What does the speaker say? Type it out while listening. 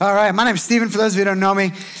All right, my name's Stephen. For those of you who don't know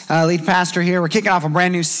me, lead pastor here. We're kicking off a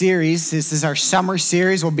brand new series. This is our summer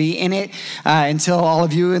series. We'll be in it until all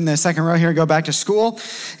of you in the second row here go back to school.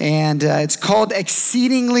 And it's called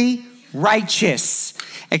Exceedingly Righteous.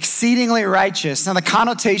 Exceedingly righteous. Now, the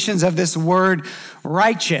connotations of this word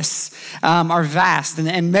righteous are vast.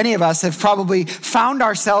 And many of us have probably found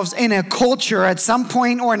ourselves in a culture at some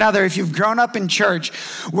point or another, if you've grown up in church,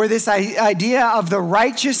 where this idea of the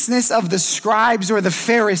righteousness of the scribes or the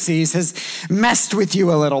Pharisees has messed with you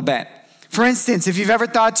a little bit. For instance, if you've ever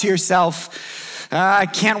thought to yourself, I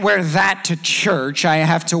can't wear that to church, I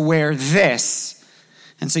have to wear this.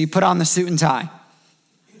 And so you put on the suit and tie.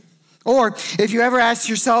 Or if you ever ask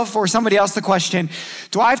yourself or somebody else the question,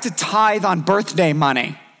 do I have to tithe on birthday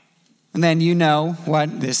money? And then you know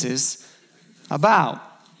what this is about.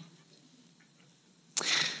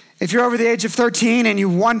 If you're over the age of 13 and you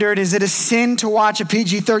wondered, is it a sin to watch a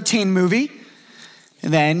PG-13 movie?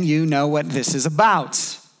 Then you know what this is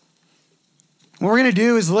about. What we're going to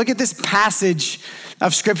do is look at this passage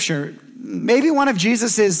of Scripture, maybe one of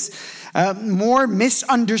Jesus's more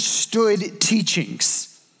misunderstood teachings.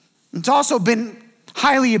 It's also been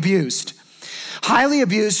highly abused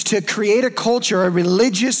to create a culture, a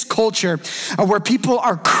religious culture, where people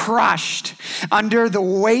are crushed under the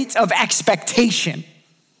weight of expectation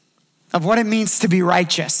of what it means to be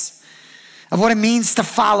righteous, of what it means to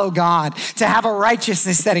follow God, to have a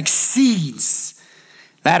righteousness that exceeds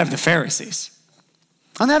that of the Pharisees.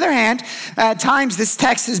 On the other hand, at times this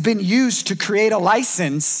text has been used to create a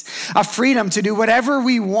license, a freedom to do whatever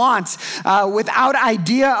we want without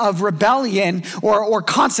idea of rebellion or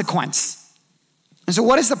consequence. And so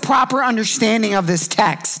what is the proper understanding of this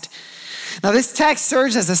text? Now, this text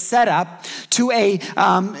serves as a setup to a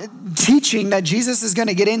teaching that Jesus is going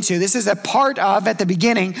to get into. This is a part of, at the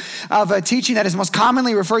beginning, of a teaching that is most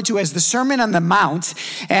commonly referred to as the Sermon on the Mount,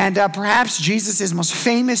 and perhaps Jesus' most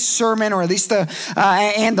famous sermon, or at least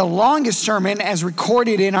the longest sermon as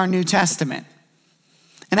recorded in our New Testament.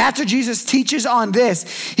 And after Jesus teaches on this,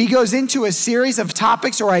 he goes into a series of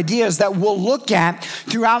topics or ideas that we'll look at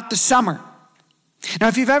throughout the summer. Now,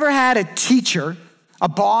 if you've ever had a teacher, a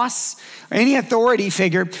boss, or any authority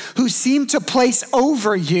figure who seemed to place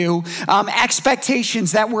over you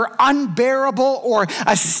expectations that were unbearable or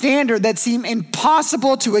a standard that seemed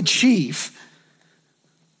impossible to achieve,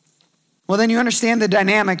 well, then you understand the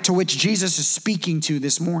dynamic to which Jesus is speaking to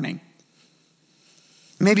this morning.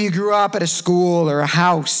 Maybe you grew up at a school or a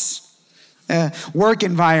house, a work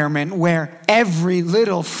environment where every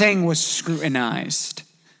little thing was scrutinized.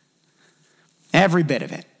 Every bit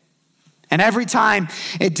of it. And every time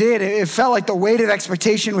it did, it felt like the weight of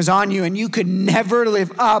expectation was on you and you could never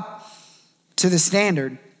live up to the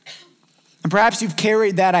standard. And perhaps you've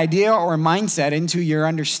carried that idea or mindset into your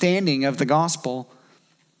understanding of the gospel.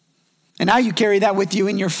 And now you carry that with you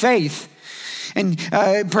in your faith. And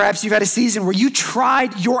perhaps you've had a season where you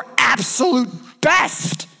tried your absolute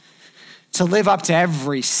best to live up to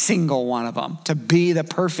every single one of them, to be the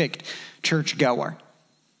perfect churchgoer.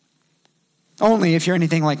 Only if you're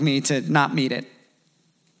anything like me to not meet it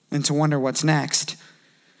and to wonder what's next.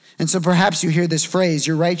 And so perhaps you hear this phrase,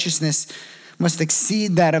 your righteousness must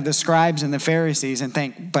exceed that of the scribes and the Pharisees, and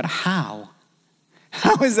think, but how?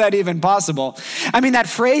 How is that even possible? I mean, that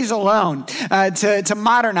phrase alone, to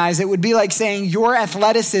modernize it, would be like saying your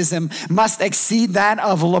athleticism must exceed that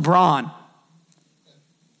of LeBron.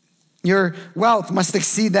 Your wealth must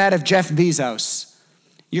exceed that of Jeff Bezos.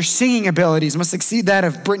 Your singing abilities must exceed that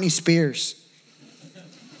of Britney Spears.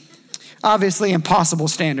 Obviously impossible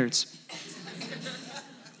standards.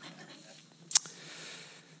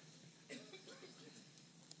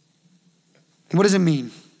 What does it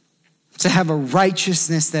mean to have a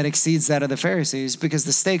righteousness that exceeds that of the Pharisees? Because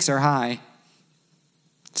the stakes are high.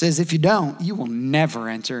 It says if you don't, you will never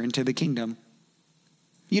enter into the kingdom.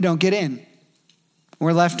 You don't get in.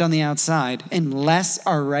 We're left on the outside unless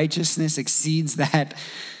our righteousness exceeds that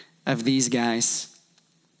of these guys.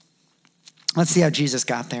 Let's see how Jesus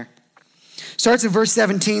got there. Starts in verse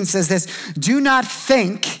 17, says this, do not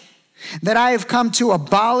think that I have come to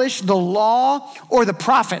abolish the law or the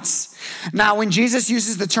prophets. Now, when Jesus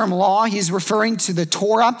uses the term law, he's referring to the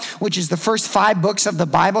Torah, which is the first 5 books of the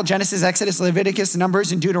Bible, Genesis, Exodus, Leviticus,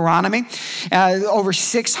 Numbers, and Deuteronomy. Over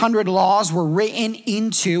 600 laws were written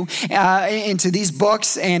into these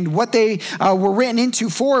books, and what they were written into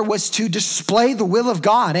for was to display the will of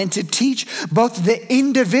God and to teach both the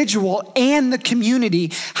individual and the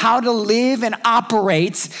community how to live and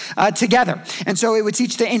operate together. And so it would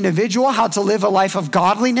teach the individual how to live a life of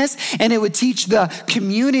godliness, and it would teach the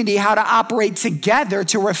community how to operate together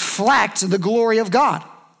to reflect the glory of God.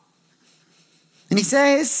 And he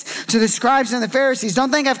says to the scribes and the Pharisees,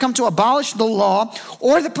 don't think I've come to abolish the law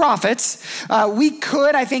or the prophets.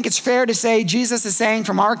 I think it's fair to say, Jesus is saying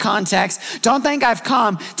from our context, don't think I've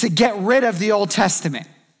come to get rid of the Old Testament.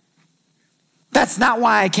 That's not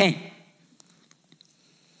why I came.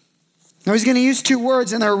 Now he's going to use two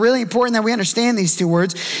words, and they're really important that we understand these two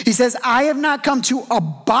words. He says, I have not come to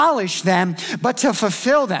abolish them, but to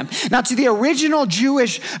fulfill them. Now to the original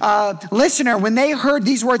Jewish listener, when they heard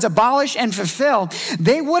these words abolish and fulfill,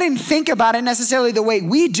 they wouldn't think about it necessarily the way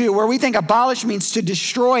we do, where we think abolish means to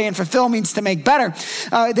destroy and fulfill means to make better.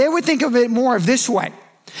 They would think of it more of this way.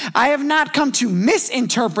 I have not come to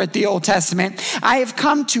misinterpret the Old Testament. I have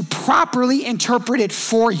come to properly interpret it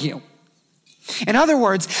for you. In other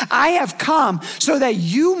words, I have come so that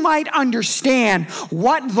you might understand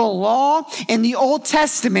what the law in the Old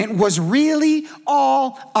Testament was really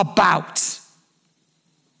all about.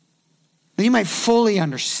 That you might fully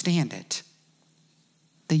understand it.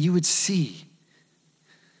 That you would see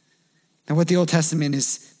that what the Old Testament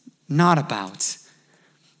is not about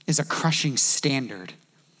is a crushing standard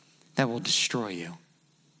that will destroy you.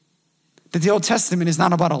 That the Old Testament is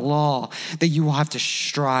not about a law that you will have to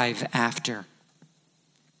strive after.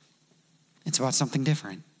 It's about something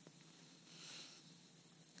different.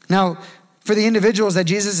 Now, for the individuals that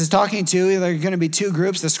Jesus is talking to, there are going to be two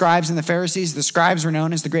groups, the scribes and the Pharisees. The scribes were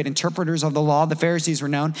known as the great interpreters of the law. The Pharisees were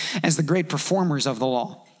known as the great performers of the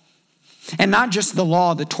law. And not just the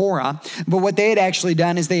law, the Torah, but what they had actually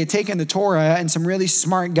done is they had taken the Torah, and some really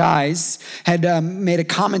smart guys had made a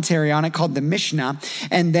commentary on it called the Mishnah.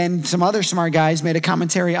 And then some other smart guys made a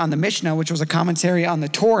commentary on the Mishnah, which was a commentary on the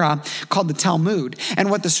Torah called the Talmud.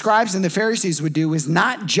 And what the scribes and the Pharisees would do is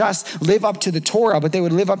not just live up to the Torah, but they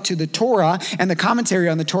would live up to the Torah and the commentary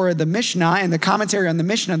on the Torah, the Mishnah, and the commentary on the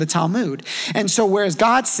Mishnah, the Talmud. And so whereas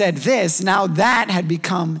God said this, now that had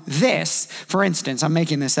become this. For instance, I'm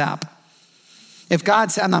making this up. If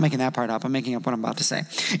God said, I'm not making that part up, I'm making up what I'm about to say.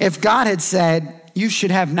 If God had said, you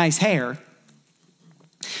should have nice hair,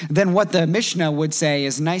 then what the Mishnah would say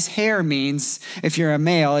is nice hair means if you're a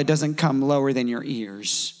male, it doesn't come lower than your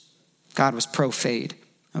ears. God was pro-fade,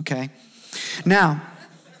 okay? Now,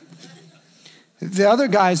 the other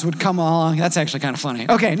guys would come along. That's actually kind of funny.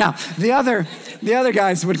 Okay, now, the other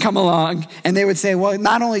guys would come along and they would say, well,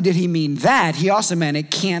 not only did he mean that, he also meant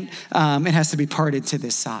it has to be parted to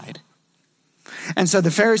this side. And so the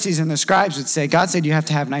Pharisees and the scribes would say, God said you have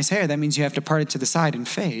to have nice hair. That means you have to part it to the side and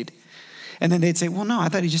fade. And then they'd say, well, no, I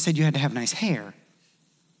thought he just said you had to have nice hair.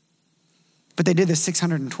 But they did this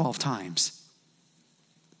 612 times.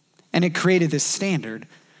 And it created this standard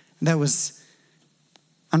that was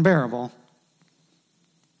unbearable.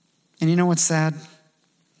 And you know what's sad?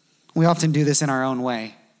 We often do this in our own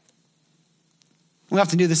way. We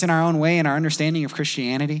often do this in our own way in our understanding of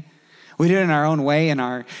Christianity. We do it in our own way in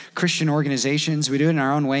our Christian organizations. We do it in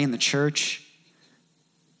our own way in the church.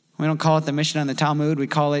 We don't call it the Mishnah and the Talmud. We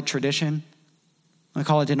call it tradition. We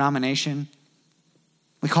call it denomination.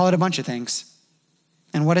 We call it a bunch of things.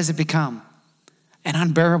 And what does it become? An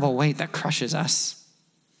unbearable weight that crushes us.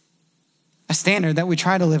 A standard that we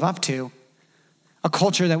try to live up to. A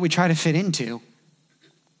culture that we try to fit into.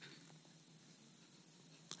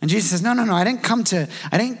 And Jesus says, no, I didn't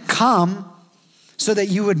come so that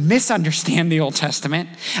you would misunderstand the Old Testament.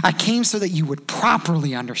 I came so that you would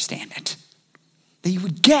properly understand it. That you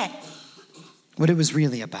would get what it was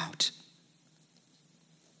really about.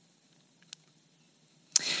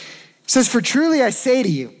 It says, for truly I say to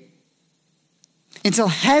you, until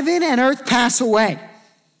heaven and earth pass away.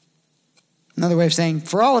 Another way of saying,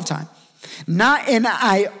 for all of time. Not an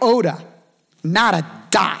iota, not a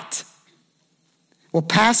dot, will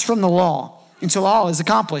pass from the law until all is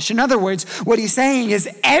accomplished. In other words, what he's saying is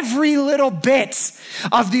every little bit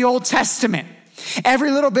of the Old Testament,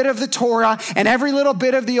 every little bit of the Torah, and every little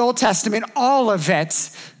bit of the Old Testament, all of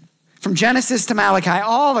it, from Genesis to Malachi,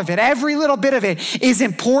 all of it, every little bit of it is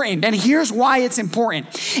important. And here's why it's important.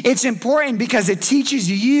 It's important because it teaches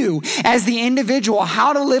you as the individual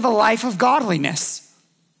how to live a life of godliness,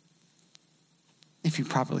 if you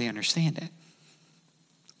properly understand it.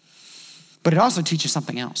 But it also teaches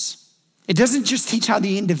something else. It doesn't just teach how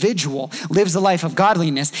the individual lives a life of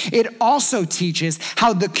godliness. It also teaches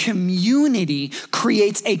how the community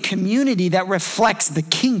creates a community that reflects the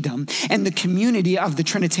kingdom and the community of the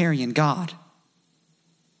Trinitarian God.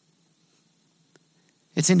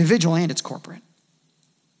 It's individual and it's corporate.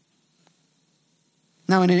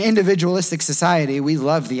 Now, in an individualistic society, we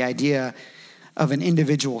love the idea of an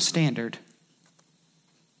individual standard.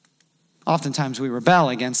 Oftentimes we rebel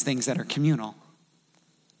against things that are communal.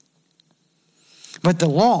 But the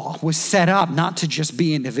law was set up not to just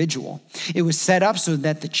be individual. It was set up so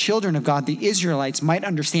that the children of God, the Israelites, might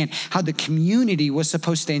understand how the community was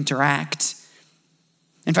supposed to interact.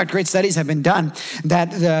 In fact, great studies have been done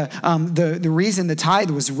that the reason the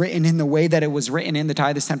tithe was written in the way that it was written in, the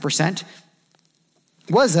tithe is 10%,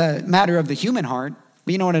 was a matter of the human heart.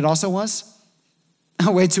 But you know what it also was?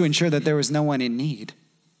 A way to ensure that there was no one in need.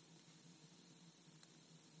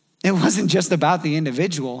 It wasn't just about the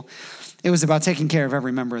individual. It was about taking care of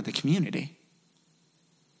every member of the community.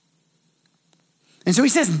 And so he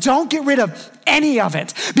says, don't get rid of any of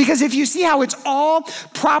it. Because if you see how it's all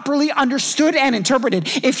properly understood and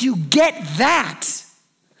interpreted, if you get that,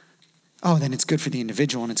 oh, then it's good for the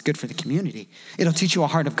individual and it's good for the community. It'll teach you a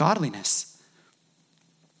heart of godliness.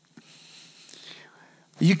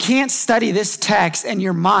 You can't study this text and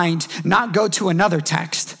your mind not go to another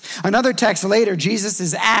text. Another text later, Jesus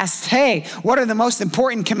is asked, hey, what are the most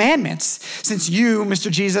important commandments? Since you,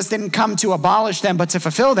 Mr. Jesus, didn't come to abolish them, but to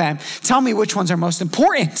fulfill them, tell me which ones are most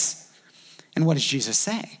important. And what does Jesus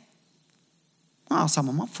say? Well, I'll sum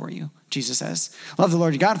them up for you. Jesus says, love the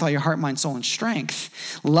Lord your God with all your heart, mind, soul, and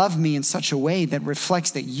strength. Love me in such a way that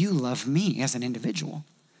reflects that you love me as an individual.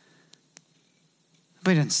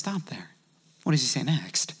 But he doesn't stop there. What does he say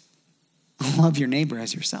next? Love your neighbor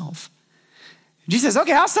as yourself. Jesus says,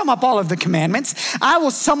 okay, I'll sum up all of the commandments. I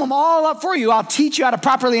will sum them all up for you. I'll teach you how to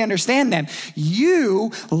properly understand them.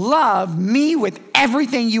 You love me with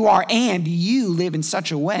everything you are, and you live in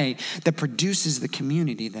such a way that produces the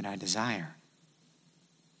community that I desire.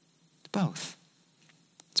 It's both.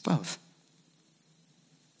 It's both.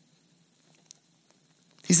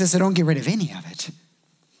 He says, so don't get rid of any of it.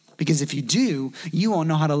 Because if you do, you won't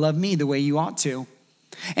know how to love me the way you ought to.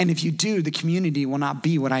 And if you do, the community will not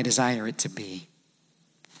be what I desire it to be.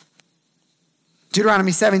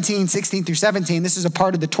 Deuteronomy 17, 16 through 17, this is a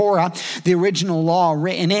part of the Torah, the original law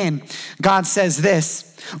written in. God says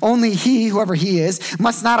this, only he, whoever he is,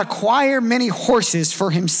 must not acquire many horses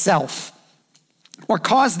for himself, or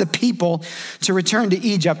cause the people to return to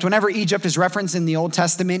Egypt. Whenever Egypt is referenced in the Old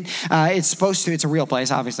Testament, it's a real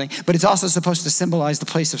place, obviously, but it's also supposed to symbolize the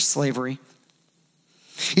place of slavery.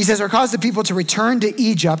 He says, or cause the people to return to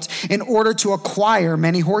Egypt in order to acquire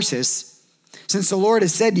many horses. Since the Lord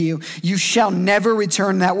has said to you, you shall never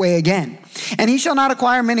return that way again. And he shall not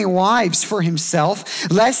acquire many wives for himself,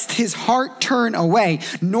 lest his heart turn away,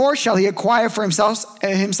 nor shall he acquire for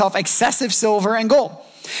himself excessive silver and gold.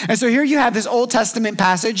 And so here you have this Old Testament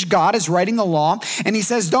passage. God is writing the law, and he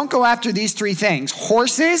says, don't go after these three things: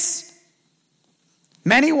 horses,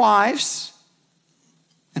 many wives,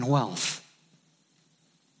 and wealth.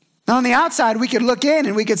 Now on the outside, we could look in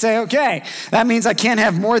and we could say, okay, that means I can't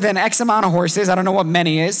have more than X amount of horses. I don't know what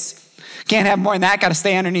many is. Can't have more than that. Got to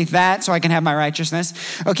stay underneath that so I can have my righteousness.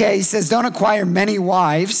 Okay, he says, don't acquire many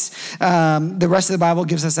wives. The rest of the Bible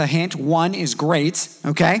gives us a hint. One is great,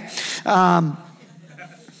 okay?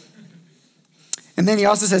 And then he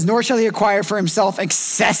also says, nor shall he acquire for himself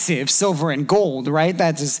excessive silver and gold, right?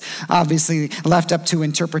 That is obviously left up to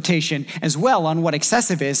interpretation as well on what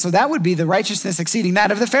excessive is. So that would be the righteousness exceeding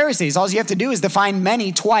that of the Pharisees. All you have to do is define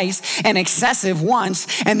many twice and excessive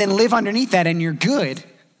once, and then live underneath that, and you're good.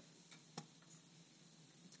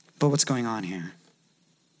 But what's going on here?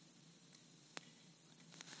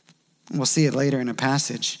 We'll see it later in a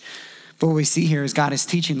passage. But what we see here is God is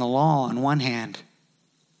teaching the law on one hand.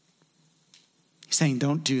 He's saying,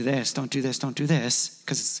 don't do this, don't do this, don't do this,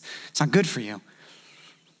 because it's not good for you.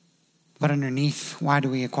 But underneath, why do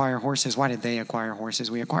we acquire horses? Why did they acquire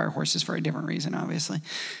horses? We acquire horses for a different reason, obviously.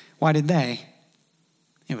 Why did they?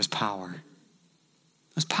 It was power.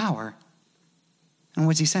 It was power. And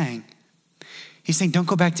what's he saying? He's saying, don't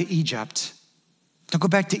go back to Egypt. Don't go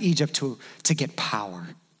back to Egypt to get power.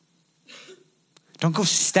 Don't go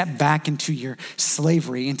step back into your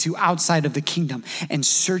slavery, into outside of the kingdom, and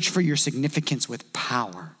search for your significance with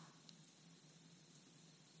power.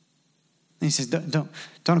 And he says,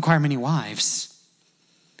 don't acquire many wives.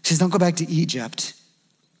 He says, don't go back to Egypt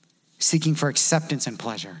seeking for acceptance and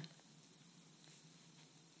pleasure.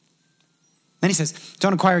 Then he says,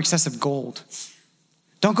 don't acquire excessive gold.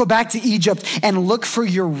 Don't go back to Egypt and look for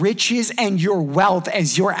your riches and your wealth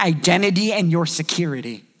as your identity and your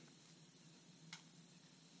security.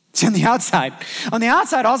 It's on the outside. On the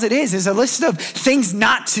outside, all it is a list of things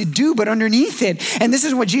not to do, but underneath it. And this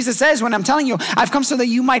is what Jesus says when I'm telling you, I've come so that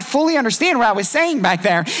you might fully understand what I was saying back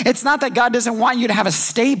there. It's not that God doesn't want you to have a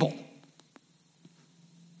stable.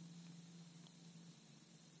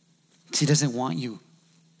 He doesn't want you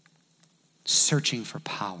searching for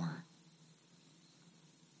power.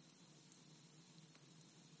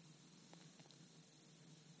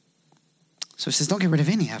 So he says, don't get rid of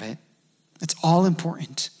any of it. It's all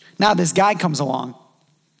important. Now this guy comes along.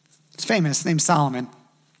 It's famous, named Solomon.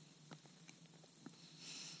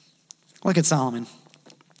 Look at Solomon.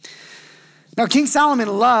 Now King Solomon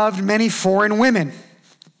loved many foreign women,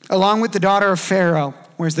 along with the daughter of Pharaoh.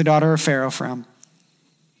 Where's the daughter of Pharaoh from?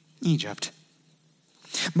 Egypt.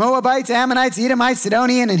 Moabites, Ammonites, Edomites,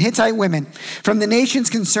 Sidonian, and Hittite women, from the nations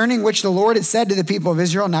concerning which the Lord had said to the people of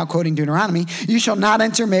Israel, now quoting Deuteronomy, you shall not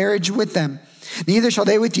enter marriage with them, neither shall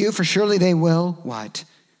they with you, for surely they will, what?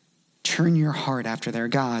 Turn your heart after their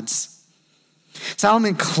gods.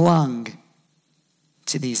 Solomon clung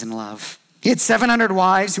to these in love. He had 700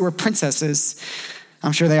 wives who were princesses.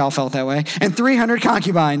 I'm sure they all felt that way. And 300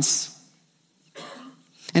 concubines.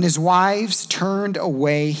 And his wives turned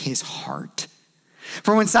away his heart.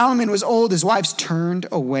 For when Solomon was old, his wives turned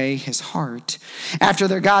away his heart after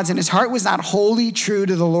their gods, and his heart was not wholly true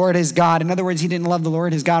to the Lord his God. In other words, he didn't love the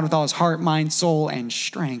Lord his God with all his heart, mind, soul, and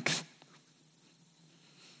strength,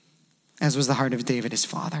 as was the heart of David his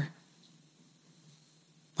father.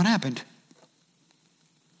 What happened?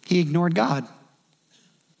 He ignored God.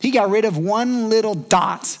 He got rid of one little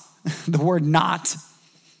dot, the word not.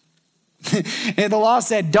 And the law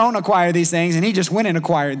said, don't acquire these things, and he just went and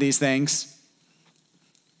acquired these things.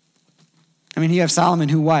 I mean, you have Solomon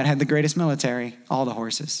who what? Had the greatest military, all the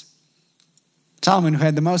horses. Solomon who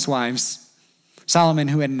had the most wives. Solomon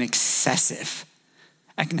who had an excessive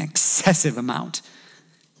amount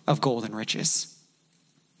of gold and riches.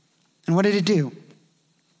 And what did it do?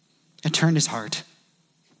 It turned his heart.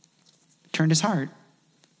 It turned his heart.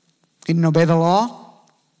 He didn't obey the law,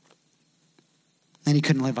 and he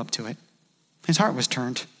couldn't live up to it. His heart was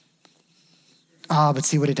turned. But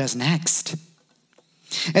see what it does next.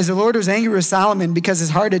 As the Lord was angry with Solomon because his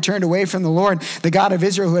heart had turned away from the Lord, the God of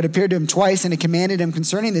Israel, who had appeared to him twice and had commanded him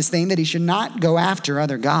concerning this thing, that he should not go after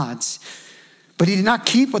other gods. But he did not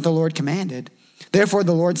keep what the Lord commanded. Therefore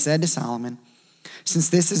the Lord said to Solomon, since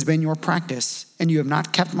this has been your practice, and you have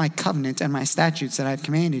not kept my covenant and my statutes that I have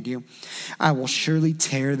commanded you, I will surely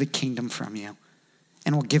tear the kingdom from you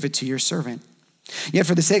and will give it to your servant. Yet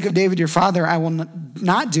for the sake of David your father, I will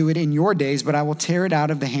not do it in your days, but I will tear it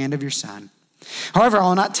out of the hand of your son. However, I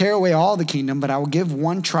will not tear away all the kingdom, but I will give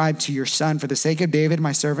one tribe to your son for the sake of David,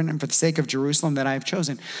 my servant, and for the sake of Jerusalem that I have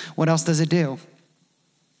chosen. What else does it do?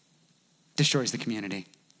 Destroys the community.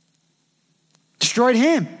 Destroyed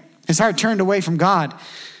him. His heart turned away from God.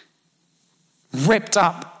 Ripped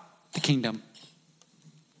up the kingdom.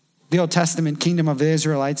 The Old Testament kingdom of the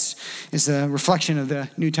Israelites is a reflection of the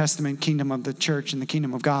New Testament kingdom of the church and the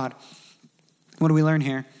kingdom of God. What do we learn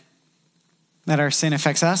here? That our sin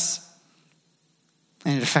affects us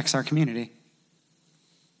and it affects our community.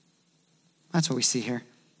 That's what we see here.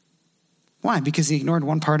 Why? Because he ignored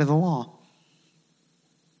one part of the law.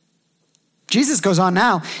 Jesus goes on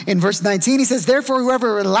now in verse 19. He says, therefore,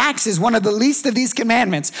 whoever relaxes one of the least of these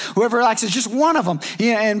commandments, whoever relaxes just one of them.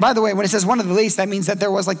 Yeah, and by the way, when it says one of the least, that means that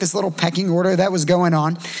there was like this little pecking order that was going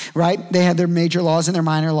on, right? They had their major laws and their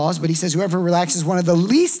minor laws. But he says, whoever relaxes one of the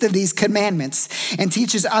least of these commandments and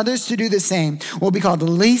teaches others to do the same will be called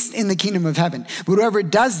least in the kingdom of heaven. But whoever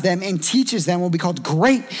does them and teaches them will be called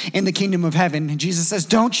great in the kingdom of heaven. And Jesus says,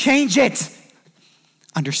 don't change it.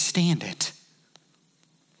 Understand it.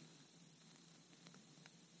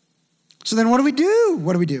 So then what do we do?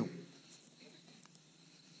 What do we do?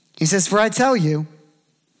 He says, for I tell you,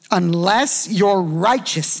 unless your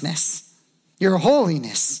righteousness, your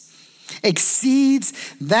holiness,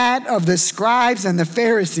 exceeds that of the scribes and the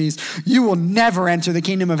Pharisees, you will never enter the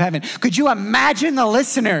kingdom of heaven. Could you imagine the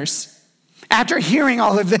listeners after hearing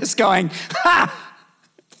all of this going, ha!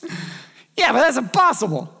 Yeah, but that's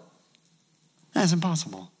impossible. That's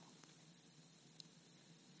impossible.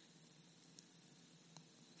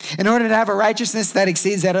 In order to have a righteousness that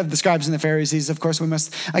exceeds that of the scribes and the Pharisees, of course, we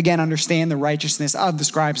must, again, understand the righteousness of the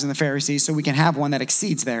scribes and the Pharisees so we can have one that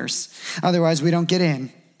exceeds theirs. Otherwise, we don't get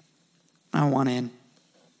in. I don't want in.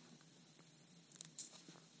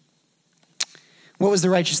 What was the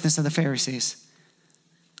righteousness of the Pharisees?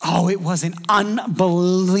 Oh, it was an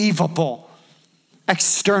unbelievable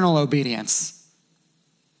external obedience.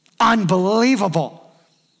 Unbelievable.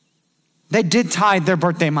 They did tithe their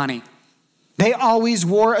birthday money. They always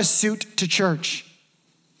wore a suit to church.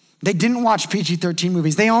 They didn't watch PG-13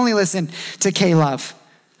 movies. They only listened to K-Love.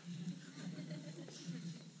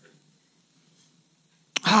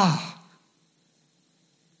 Oh,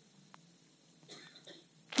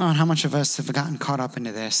 and how much of us have gotten caught up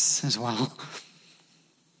into this as well?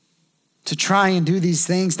 To try and do these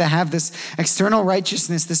things, to have this external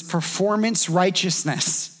righteousness, this performance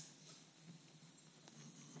righteousness.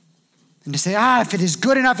 And to say, if it is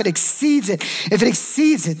good enough, it exceeds it. If it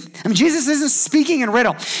exceeds it. I mean, Jesus isn't speaking in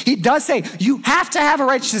riddle. He does say, you have to have a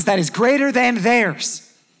righteousness that is greater than theirs.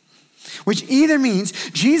 Which either means,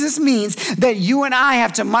 Jesus means that you and I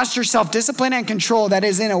have to muster self-discipline and control that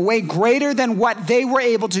is in a way greater than what they were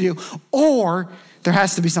able to do, or there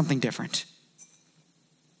has to be something different.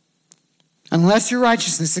 Unless your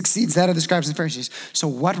righteousness exceeds that of the scribes and Pharisees. So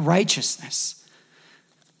what righteousness?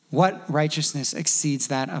 What righteousness exceeds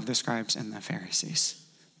that of the scribes and the Pharisees?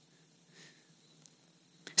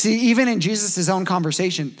 See, even in Jesus' own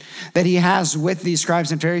conversation that he has with these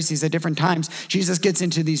scribes and Pharisees at different times, Jesus gets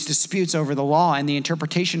into these disputes over the law and the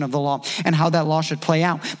interpretation of the law and how that law should play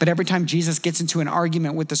out. But every time Jesus gets into an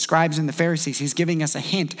argument with the scribes and the Pharisees, he's giving us a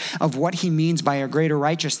hint of what he means by a greater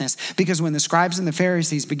righteousness. Because when the scribes and the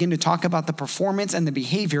Pharisees begin to talk about the performance and the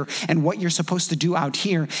behavior and what you're supposed to do out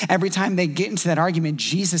here, every time they get into that argument,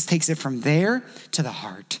 Jesus takes it from there to the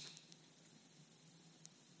heart.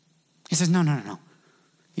 He says, no.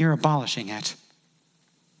 You're abolishing it.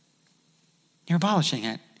 You're abolishing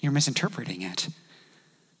it. You're misinterpreting it.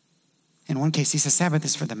 In one case, he says, Sabbath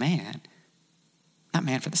is for the man, not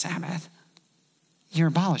man for the Sabbath. You're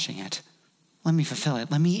abolishing it. Let me fulfill it.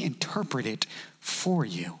 Let me interpret it for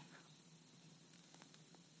you.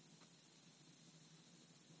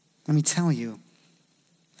 Let me tell you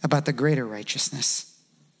about the greater righteousness.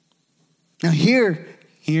 Now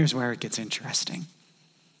here's where it gets interesting.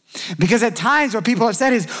 Because at times what people have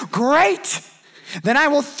said is, great, then I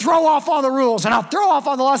will throw off all the rules and I'll throw off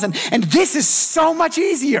all the laws. And this is so much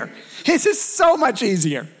easier. This is so much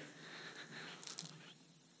easier.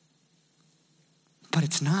 But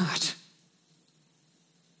it's not.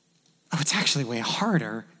 Oh, it's actually way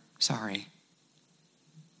harder. Sorry.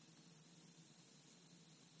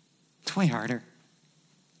 It's way harder.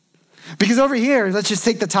 Because over here, let's just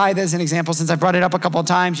take the tithe as an example, since I brought it up a couple of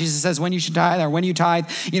times. Jesus says when you should tithe, or when you tithe,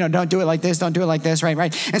 don't do it like this, don't do it like this, right?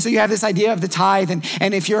 And so you have this idea of the tithe,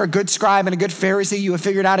 and if you're a good scribe and a good Pharisee, you have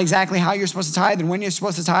figured out exactly how you're supposed to tithe and when you're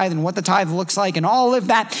supposed to tithe and what the tithe looks like and all of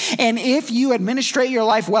that. And if you administrate your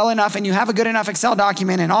life well enough and you have a good enough Excel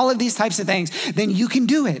document and all of these types of things, then you can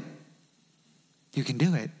do it. You can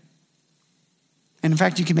do it. And in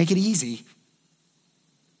fact, you can make it easy.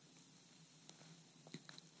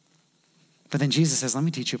 But then Jesus says, let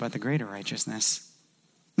me teach you about the greater righteousness.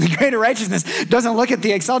 The greater righteousness doesn't look at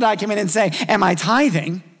the Excel document and say, am I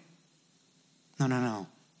tithing? No.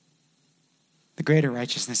 The greater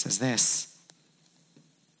righteousness is this.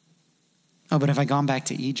 Oh, but have I gone back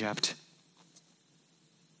to Egypt?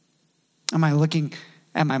 Am I looking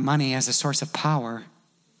at my money as a source of power,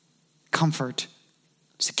 comfort,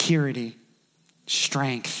 security,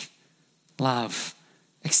 strength, love,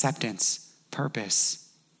 acceptance, purpose?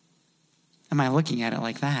 Am I looking at it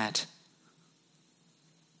like that?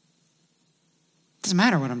 It doesn't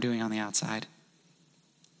matter what I'm doing on the outside.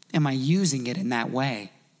 Am I using it in that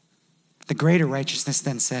way? The greater righteousness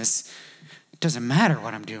then says, it doesn't matter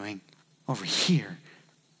what I'm doing over here.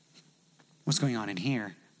 What's going on in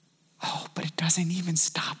here? Oh, but it doesn't even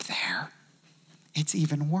stop there. It's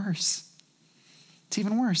even worse. It's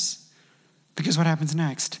even worse. Because what happens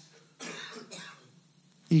next?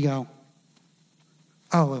 You go,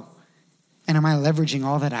 oh, and am I leveraging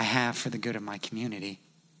all that I have for the good of my community?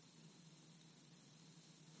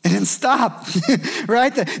 It didn't stop,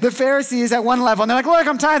 right? The Pharisees at one level, and they're like, look,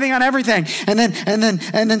 I'm tithing on everything. And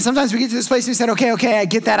then sometimes we get to this place and we said, okay, I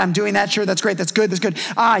get that. I'm doing that. Sure, that's great. That's good.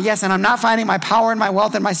 Yes, and I'm not finding my power and my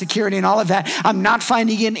wealth and my security and all of that. I'm not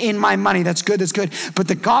finding it in my money. That's good. But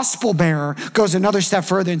the gospel bearer goes another step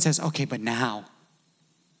further and says, okay, but now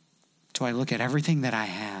do I look at everything that I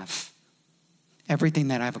have, everything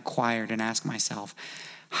that I've acquired, and ask myself,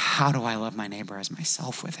 how do I love my neighbor as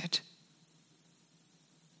myself with it?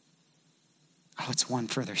 Oh, it's one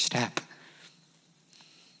further step.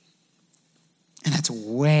 And that's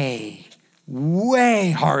way,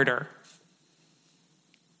 way harder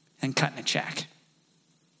than cutting a check.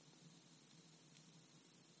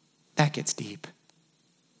 That gets deep.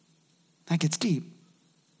 That gets deep.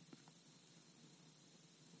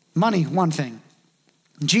 Money, one thing.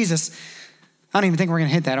 Jesus, I don't even think we're going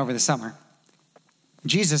to hit that over the summer.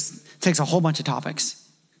 Jesus takes a whole bunch of topics,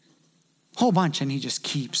 whole bunch, and he just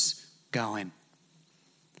keeps going.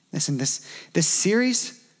 Listen, this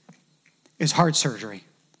series is heart surgery.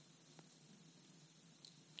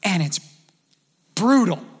 And it's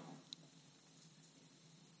brutal.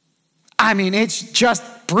 I mean, it's just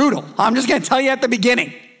brutal. I'm just going to tell you at the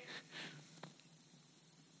beginning.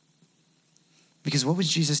 Because what was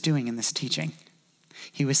Jesus doing in this teaching?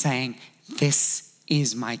 He was saying, this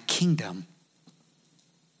is my kingdom.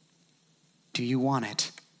 Do you want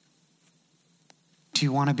it? Do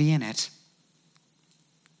you want to be in it?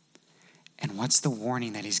 And what's the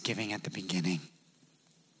warning that he's giving at the beginning?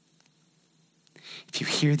 If you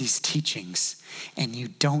hear these teachings and you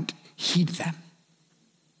don't heed them,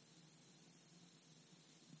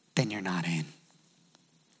 then you're not in.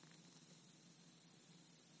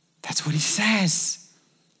 That's what he says.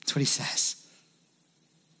 That's what he says.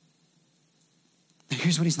 Now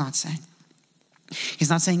here's what he's not saying. He's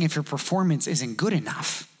not saying if your performance isn't good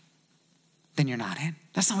enough, then you're not in.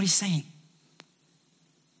 That's not what he's saying.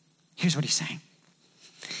 Here's what he's saying.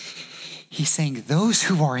 He's saying those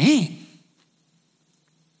who are in,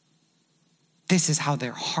 this is how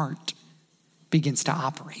their heart begins to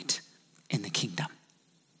operate in the kingdom.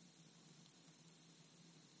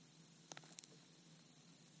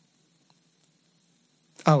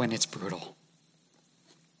 Oh, and it's brutal.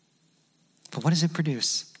 But what does it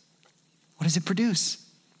produce? What does it produce?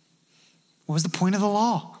 What was the point of the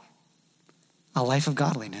law? A life of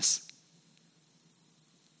godliness.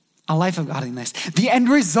 A life of godliness. The end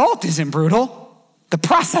result isn't brutal. The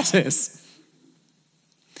process is.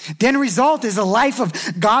 The end result is a life of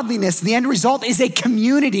godliness. The end result is a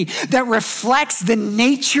community that reflects the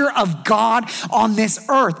nature of God on this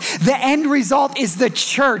earth. The end result is the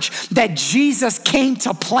church that Jesus came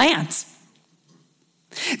to plant.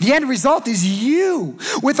 The end result is you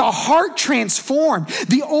with a heart transformed,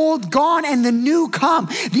 the old gone and the new come.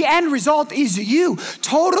 The end result is you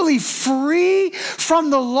totally free from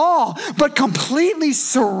the law, but completely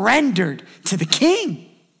surrendered to the King.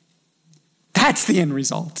 That's the end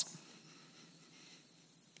result.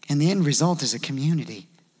 And the end result is a community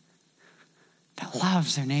that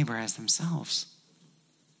loves their neighbor as themselves,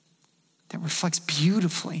 that reflects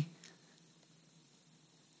beautifully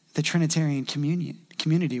the Trinitarian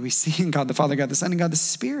community we see in God the Father, God the Son, and God the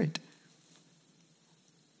Spirit.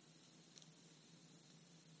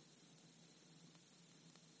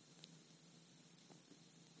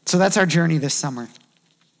 So that's our journey this summer.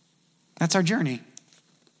 That's our journey.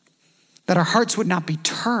 That our hearts would not be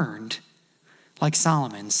turned like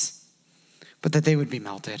Solomon's, but that they would be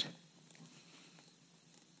melted.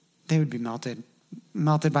 They would be melted.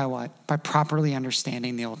 Melted by what? By properly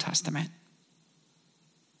understanding the Old Testament.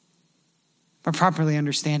 By properly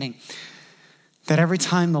understanding that every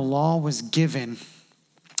time the law was given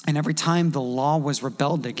and every time the law was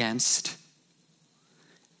rebelled against,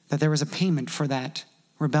 that there was a payment for that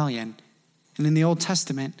rebellion. And in the Old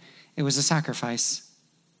Testament, it was a sacrifice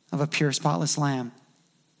of a pure, spotless lamb.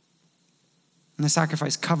 And the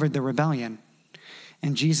sacrifice covered the rebellion.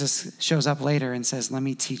 And Jesus shows up later and says, let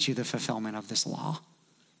me teach you the fulfillment of this law.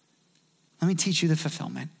 Let me teach you the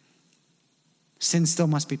fulfillment. Sin still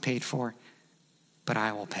must be paid for, but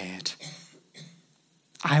I will pay it.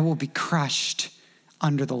 I will be crushed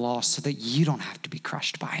under the law so that you don't have to be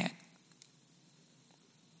crushed by it.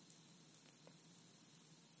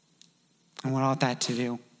 And what ought that to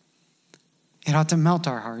do? It ought to melt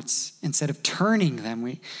our hearts. Instead of turning them,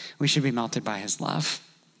 we should be melted by his love.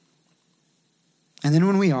 And then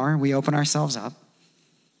when we are, we open ourselves up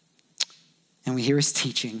and we hear his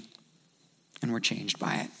teaching and we're changed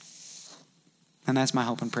by it. And that's my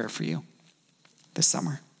hope and prayer for you this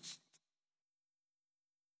summer.